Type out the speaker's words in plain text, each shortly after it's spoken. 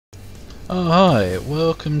Oh hi,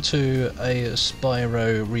 welcome to a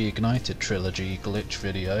Spyro Reignited Trilogy glitch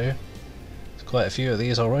video. There's quite a few of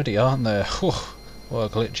these already, aren't there? Whew, what a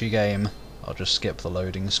glitchy game. I'll just skip the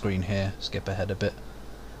loading screen here, skip ahead a bit.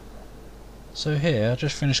 So here, I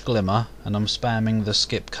just finished Glimmer, and I'm spamming the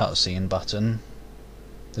skip cutscene button.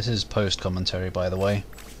 This is post-commentary, by the way.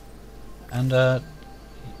 And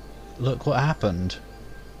look what happened.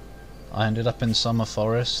 I ended up in Summer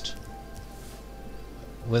Forest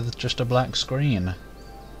with just a black screen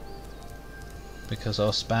because I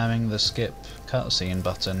was spamming the skip cutscene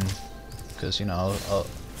button because, you know,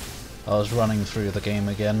 I was running through the game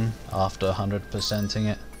again after 100%ing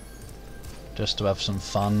it just to have some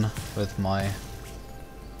fun with my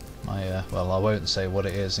well, I won't say what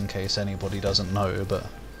it is in case anybody doesn't know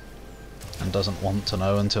and doesn't want to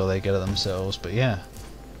know until they get it themselves, but yeah,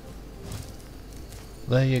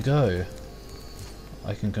 there you go.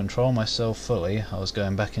 I can control myself fully. I was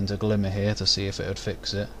going back into Glimmer here to see if it would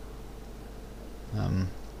fix it.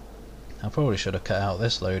 I probably should have cut out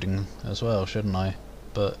this loading as well, shouldn't I?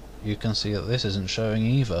 But you can see that this isn't showing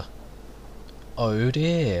either. Oh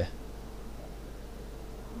dear!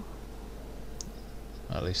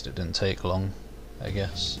 At least it didn't take long, I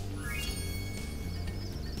guess.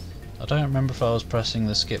 I don't remember if I was pressing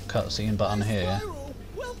the skip cutscene button here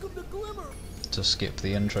to skip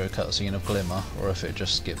the intro cutscene of Glimmer, or if it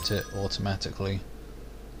just skipped it automatically.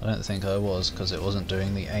 I don't think I was, because it wasn't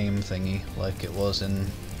doing the aim thingy like it was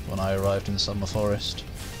when I arrived in Summer Forest.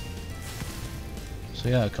 So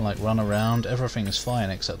yeah, I can like run around, everything is fine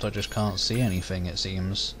except I just can't see anything, it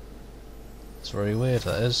seems. It's very weird,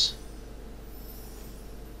 that is.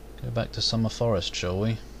 Go back to Summer Forest, shall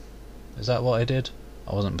we? Is that what I did?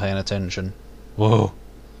 I wasn't paying attention. Whoa!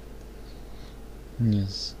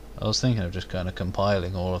 Yes. I was thinking of just kind of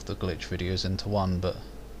compiling all of the glitch videos into one, but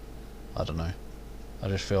I don't know. I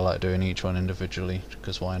just feel like doing each one individually,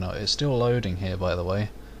 because why not? It's still loading here, by the way.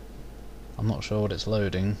 I'm not sure what it's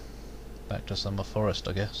loading. Back to Summer Forest,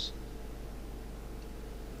 I guess.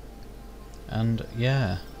 And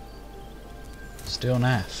yeah, still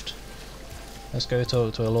naffed. Let's go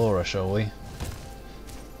talk to Elora, shall we?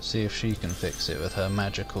 See if she can fix it with her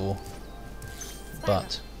magical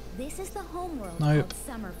butt. This is the homeworld Nope.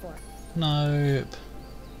 called Summerford. Nope.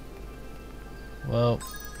 Well,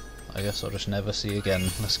 I guess I'll just never see again.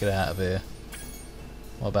 Let's get out of here.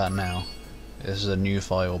 What about now? This is a new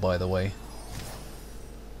file, by the way.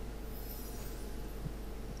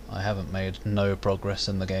 I haven't made no progress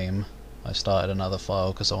in the game. I started another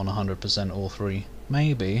file because I want 100% all three.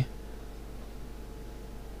 Maybe.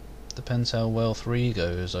 Depends how well 3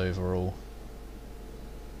 goes overall.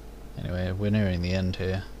 Anyway, we're nearing the end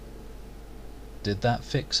here. Did that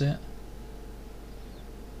fix it?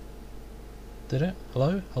 Did it?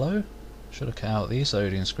 Hello? Hello? Should have cut out these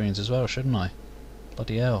loading screens as well, shouldn't I?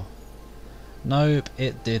 Bloody hell. Nope,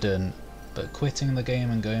 it didn't. But quitting the game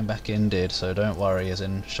and going back in did, so don't worry, as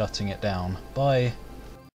in shutting it down. Bye!